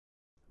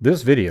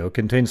This video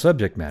contains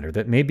subject matter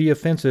that may be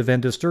offensive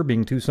and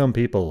disturbing to some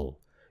people.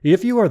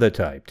 If you are the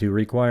type to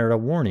require a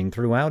warning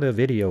throughout a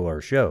video or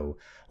show,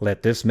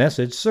 let this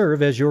message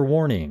serve as your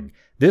warning.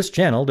 This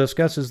channel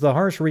discusses the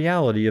harsh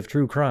reality of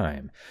true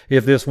crime.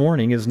 If this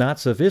warning is not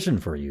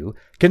sufficient for you,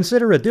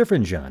 consider a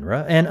different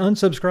genre and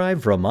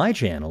unsubscribe from my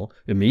channel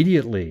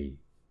immediately.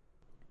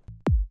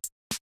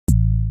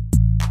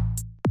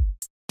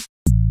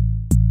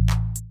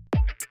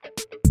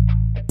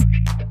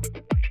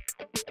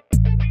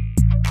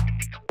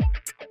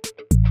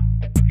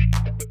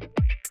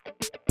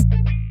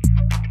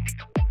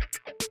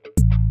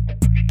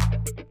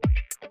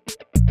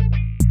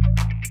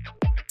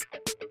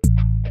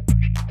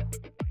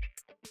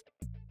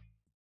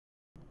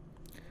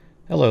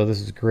 Hello,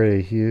 this is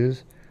Gray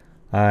Hughes.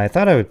 I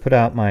thought I would put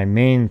out my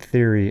main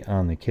theory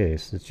on the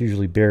case. It's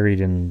usually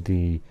buried in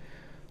the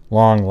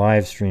long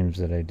live streams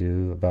that I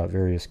do about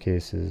various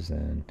cases,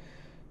 and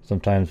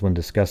sometimes when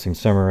discussing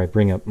Summer I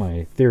bring up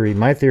my theory.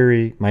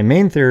 My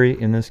main theory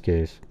in this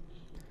case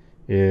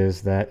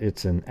is that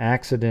it's an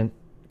accident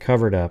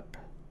covered up,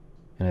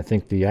 and I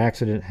think the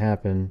accident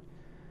happened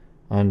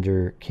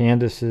under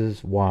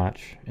Candace's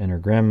watch, and her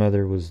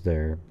grandmother was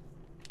there.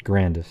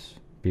 Grandis,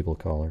 people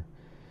call her.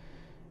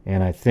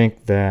 And I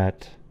think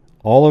that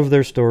all of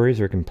their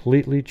stories are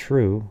completely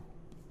true,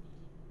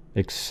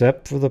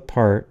 except for the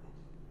part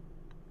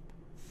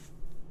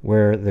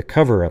where the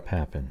cover-up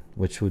happened,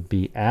 which would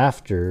be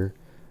after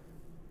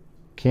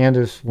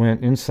Candace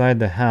went inside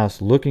the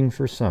house looking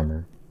for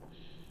Summer,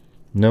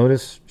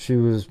 noticed she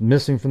was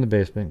missing from the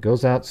basement,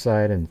 goes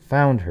outside and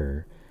found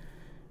her,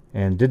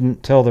 and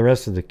didn't tell the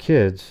rest of the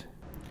kids,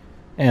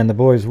 and the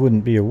boys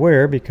wouldn't be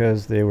aware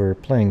because they were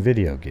playing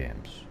video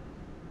games.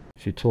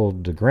 She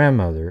told the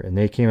grandmother, and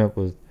they came up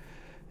with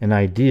an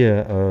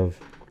idea of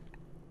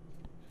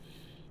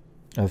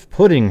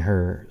putting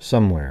her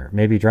somewhere,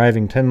 maybe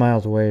driving 10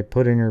 miles away,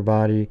 putting her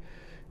body,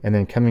 and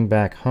then coming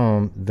back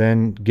home,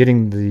 then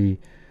getting the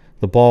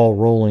ball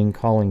rolling,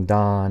 calling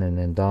Don, and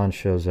then Don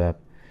shows up.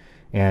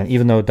 And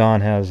even though Don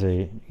has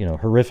a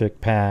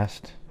horrific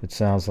past, it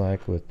sounds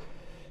like,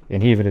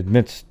 and he even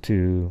admits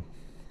to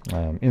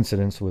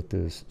incidents with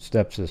his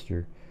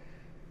stepsister,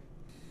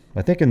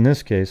 I think in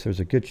this case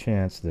there's a good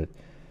chance that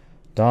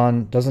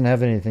Don doesn't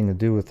have anything to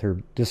do with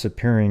her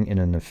disappearing in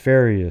a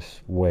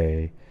nefarious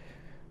way,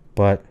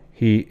 but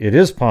it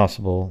is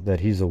possible that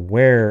he's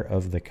aware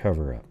of the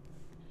cover-up,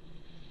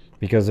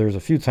 because there's a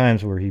few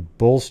times where he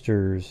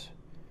bolsters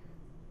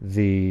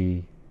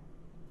the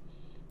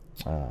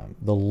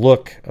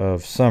look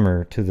of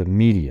Summer to the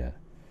media.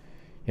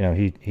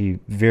 He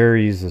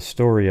varies the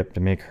story up to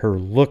make her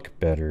look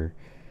better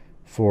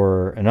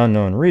for an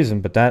unknown reason,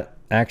 but that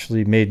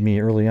actually made me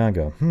early on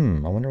go,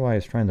 I wonder why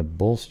he's trying to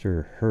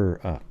bolster her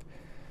up.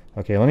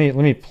 Okay, let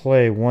me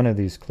play one of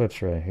these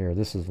clips right here.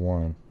 This is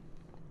one.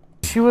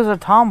 She was a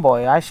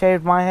tomboy. I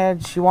shaved my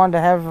head. She wanted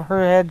to have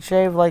her head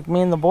shaved like me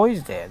and the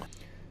boys did.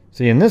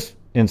 See, in this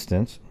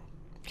instance,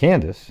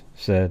 Candace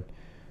said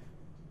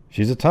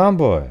she's a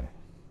tomboy.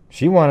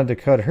 She wanted to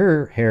cut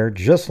her hair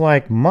just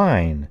like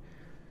mine,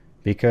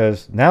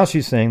 because now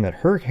she's saying that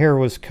her hair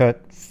was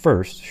cut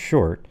first,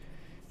 short,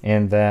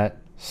 and that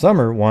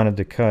Summer wanted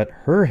to cut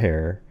her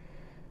hair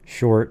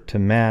short to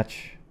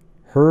match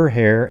her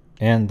hair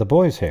and the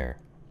boy's hair.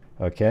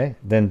 Okay,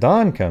 then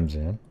Dawn comes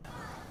in.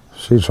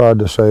 She tried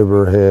to shave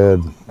her head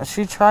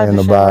in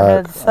the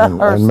back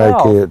and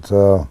make it,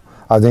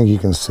 I think you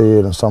can see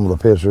it in some of the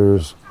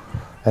pictures,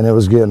 and it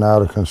was getting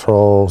out of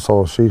control,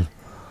 so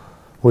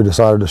we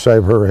decided to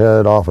shave her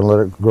head off and let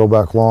it grow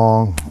back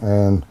long,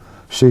 and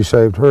she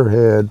shaved her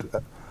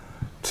head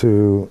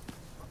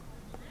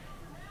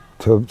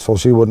so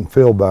she wouldn't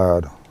feel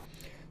bad.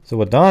 So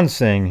what Don's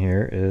saying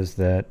here is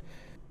that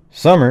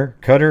Summer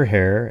cut her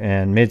hair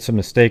and made some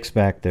mistakes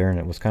back there, and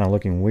it was kind of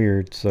looking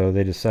weird, so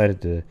they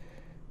decided to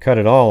cut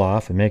it all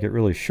off and make it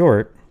really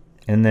short.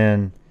 And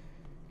then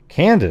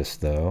Candace,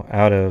 though,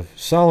 out of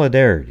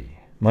solidarity,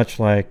 much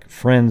like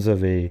friends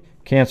of a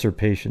cancer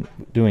patient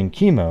doing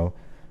chemo,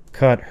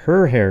 cut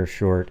her hair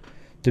short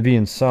to be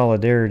in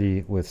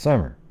solidarity with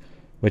Summer,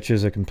 which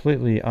is a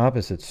completely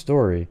opposite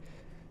story.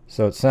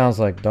 So it sounds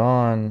like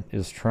Don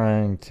is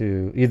trying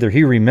to, either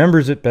he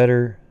remembers it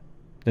better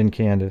than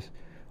Candace,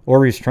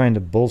 or he's trying to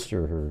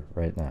bolster her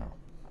right now.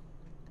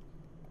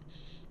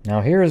 Now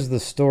here is the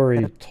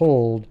story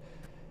told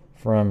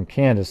from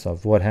Candace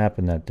of what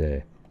happened that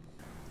day.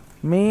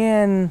 Me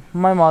and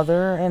my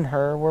mother and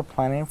her were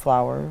planting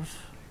flowers,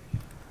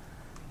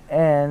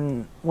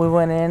 and we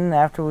went in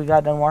after we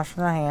got done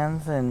washing our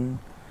hands, and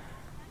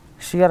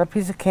she got a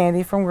piece of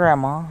candy from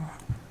Grandma,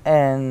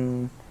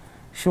 and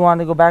she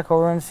wanted to go back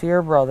over and see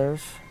her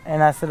brothers,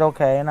 and I said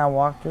okay, and I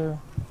walked her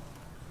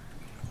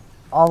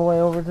all the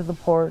way over to the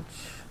porch,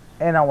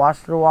 and I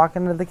watched her walk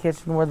into the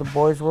kitchen where the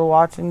boys were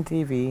watching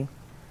TV,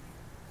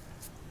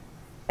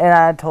 and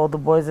I told the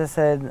boys, I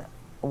said,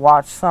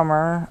 watch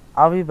Summer,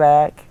 I'll be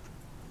back,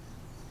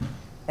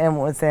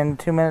 and within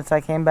 2 minutes I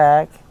came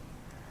back,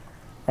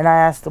 and I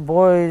asked the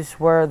boys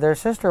where their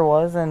sister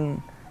was,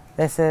 and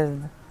they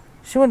said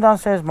She went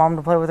downstairs, Mom,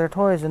 to play with her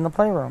toys in the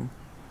playroom.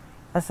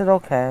 I said,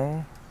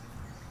 okay.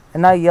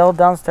 And I yelled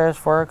downstairs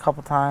for her a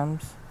couple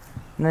times,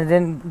 and I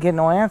didn't get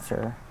no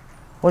answer,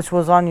 which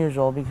was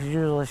unusual because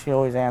usually she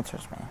always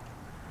answers me.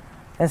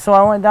 And so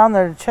I went down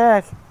there to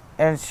check,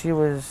 and she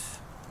was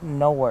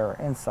nowhere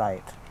in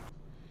sight.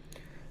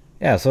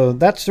 Yeah, so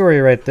that story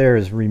right there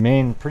has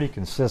remained pretty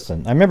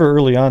consistent. I remember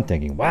early on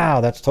thinking, wow,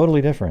 that's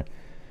totally different.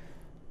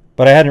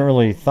 But I hadn't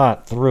really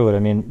thought through it. I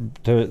mean,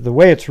 the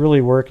way it's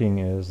really working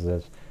is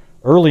that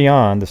early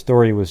on, the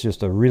story was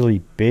just a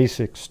really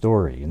basic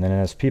story. And then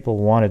as people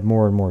wanted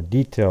more and more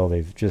detail,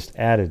 they've just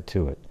added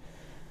to it.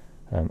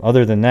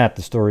 Other than that,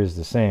 the story is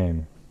the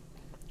same.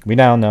 We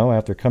now know,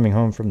 after coming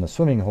home from the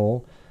swimming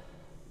hole,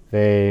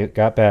 they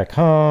got back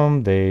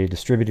home, they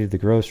distributed the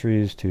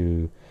groceries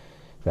to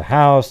the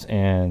house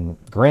and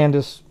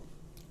Grandis.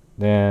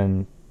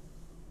 Then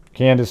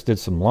Candace did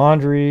some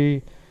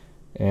laundry,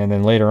 and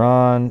then later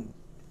on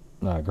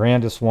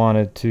Grandis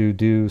wanted to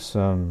do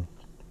some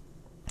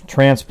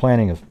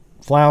transplanting of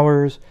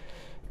flowers,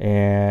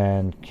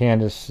 and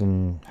Candace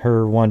and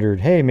her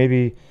wondered, hey,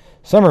 maybe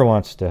Summer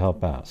wants to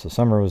help out. So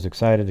Summer was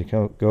excited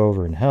to go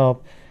over and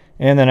help,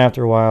 and then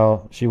after a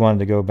while she wanted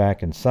to go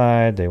back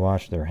inside. They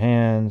washed their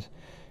hands,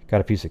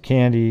 got a piece of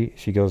candy.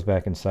 She goes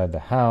back inside the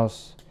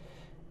house.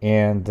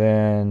 And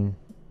then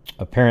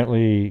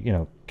apparently, you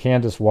know,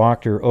 Candace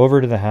walked her over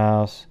to the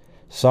house,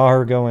 saw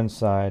her go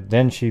inside.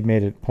 Then she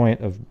made a point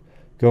of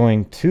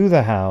going to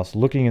the house,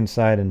 looking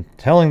inside and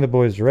telling the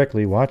boys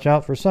directly, watch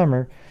out for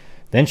Summer.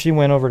 Then she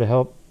went over to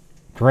help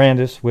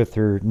Grandis with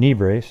her knee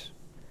brace.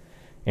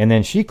 And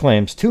then she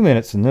claims 2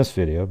 minutes in this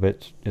video,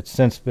 but it's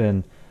since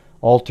been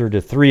altered to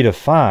 3 to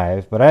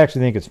 5. But I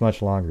actually think it's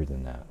much longer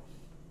than that.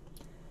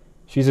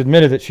 She's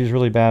admitted that she's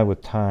really bad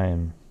with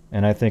time.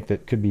 And I think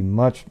that could be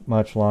much,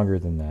 much longer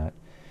than that.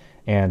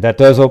 And that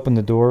does open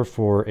the door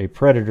for a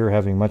predator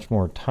having much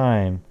more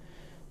time.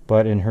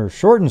 But in her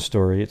shortened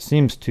story, it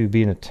seems to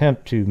be an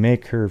attempt to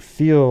make her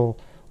feel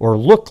or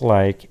look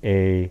like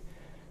a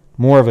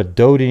more of a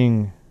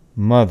doting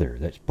mother.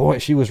 That, boy,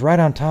 she was right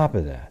on top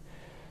of that.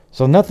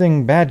 So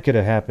nothing bad could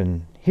have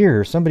happened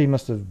here. Somebody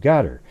must have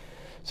got her.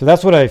 So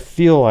that's what I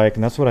feel like,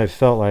 and that's what I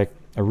felt like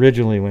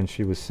originally when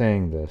she was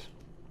saying this.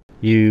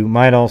 You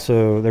might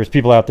also, there's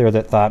people out there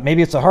that thought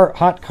maybe it's a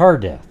hot car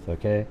death,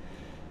 okay?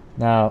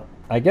 Now,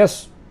 I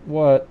guess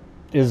what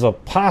is a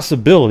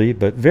possibility,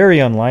 but very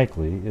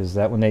unlikely, is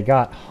that when they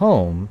got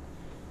home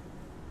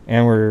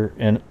and were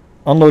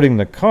unloading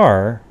the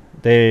car,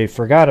 they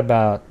forgot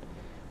about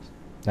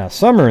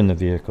Summer in the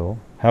vehicle.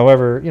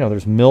 However, you know,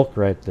 there's milk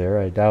right there.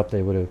 I doubt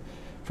they would have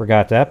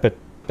forgot that, but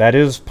that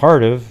is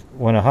part of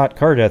when a hot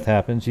car death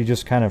happens. You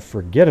just kind of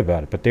forget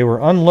about it. But they were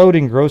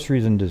unloading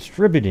groceries and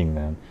distributing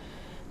them.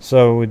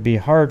 So it would be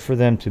hard for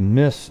them to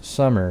miss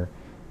Summer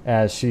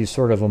as she's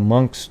sort of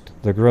amongst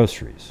the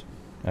groceries,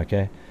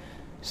 okay?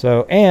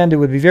 So, and it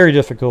would be very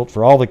difficult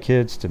for all the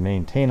kids to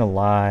maintain a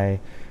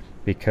lie,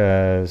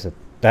 because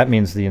that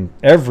means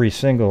every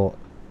single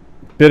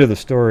bit of the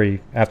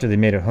story after they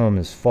made it home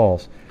is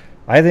false.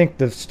 I think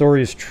the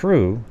story is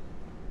true.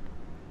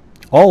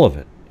 All of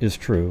it is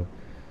true.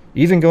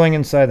 Even going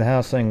inside the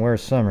house saying,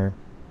 where's Summer?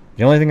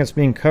 The only thing that's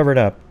being covered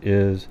up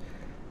is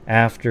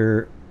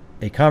after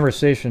a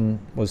conversation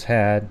was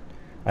had.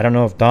 I don't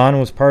know if Dawn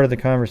was part of the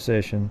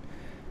conversation,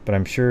 but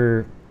I'm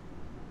sure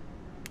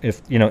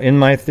if, you know, in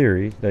my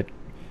theory that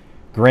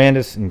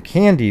Grandis and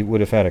Candy would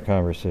have had a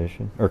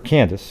conversation, or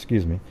Candace,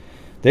 excuse me,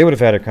 they would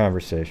have had a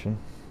conversation,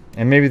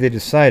 and maybe they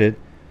decided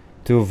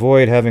to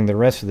avoid having the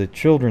rest of the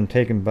children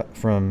taken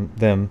from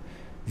them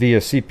via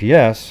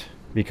CPS,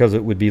 because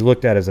it would be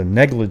looked at as a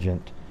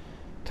negligent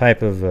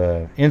type of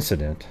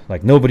incident.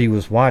 Like nobody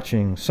was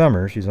watching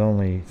Summer, she's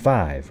only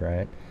 5,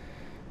 right?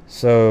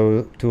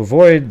 So to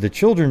avoid the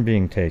children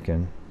being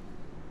taken,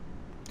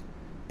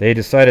 they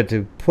decided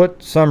to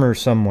put Summer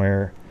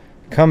somewhere,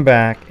 come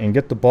back and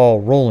get the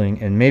ball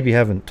rolling, and maybe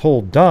haven't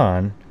told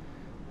Dawn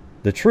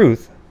the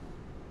truth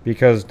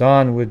because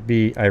Dawn would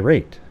be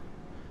irate.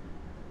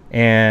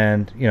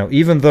 And, you know,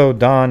 even though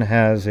Dawn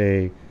has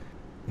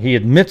he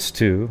admits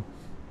to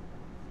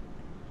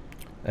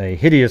a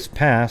hideous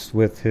past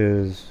with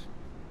his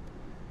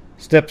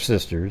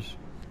stepsisters,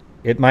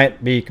 it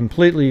might be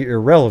completely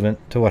irrelevant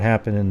to what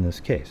happened in this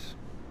case.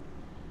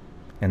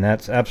 And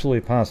that's absolutely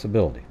a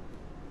possibility.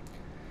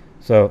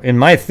 So in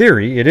my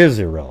theory, it is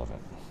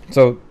irrelevant.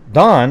 So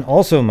Don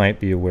also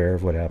might be aware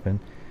of what happened,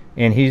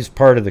 and he's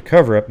part of the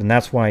cover-up, and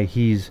that's why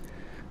he's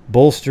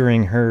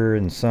bolstering her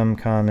in some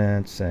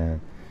comments. And,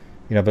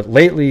 you know, but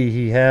lately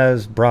he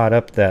has brought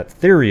up that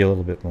theory a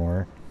little bit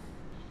more.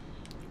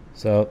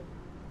 So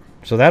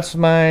that's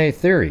my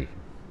theory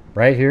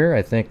right here.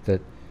 I think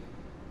that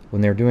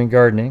when they were doing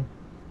gardening,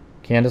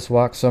 Candace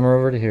walked Summer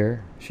over to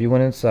here. She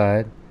went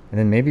inside, and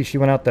then maybe she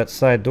went out that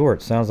side door.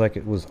 It sounds like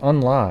it was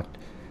unlocked,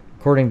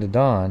 according to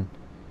Dawn,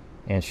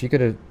 and she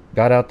could have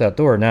got out that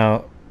door.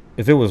 Now,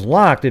 if it was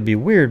locked, it'd be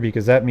weird,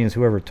 because that means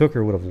whoever took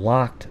her would have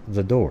locked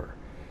the door.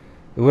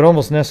 It would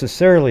almost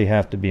necessarily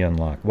have to be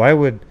unlocked. Why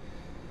would,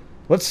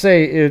 let's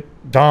say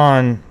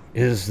Dawn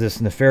is this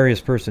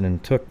nefarious person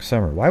and took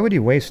Summer. Why would he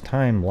waste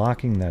time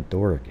locking that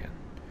door again?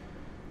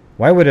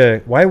 Why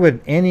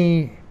would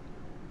any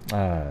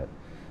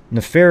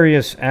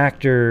nefarious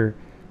actor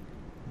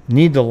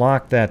need to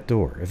lock that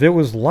door? If it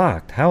was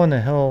locked, how in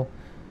the hell?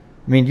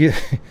 I mean,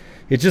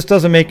 it just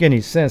doesn't make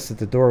any sense that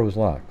the door was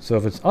locked. So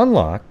if it's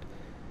unlocked,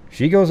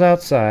 she goes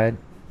outside,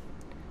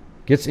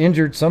 gets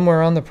injured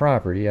somewhere on the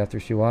property after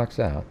she walks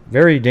out.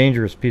 Very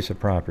dangerous piece of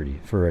property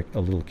for a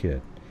little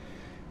kid.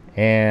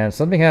 And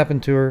something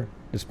happened to her.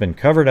 It's been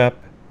covered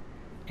up,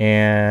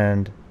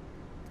 and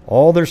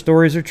all their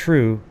stories are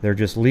true. They're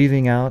just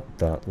leaving out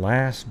the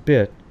last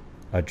bit,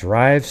 a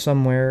drive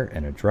somewhere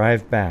and a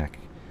drive back.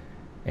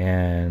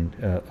 And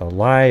a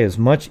lie is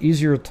much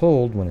easier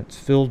told when it's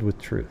filled with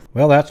truth.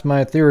 Well, that's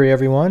my theory,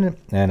 everyone.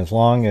 And as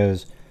long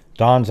as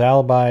Dawn's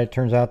alibi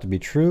turns out to be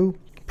true,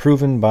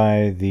 proven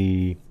by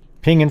the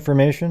ping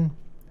information,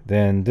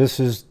 then this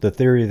is the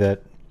theory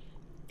that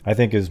I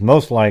think is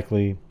most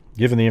likely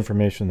given the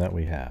information that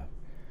we have.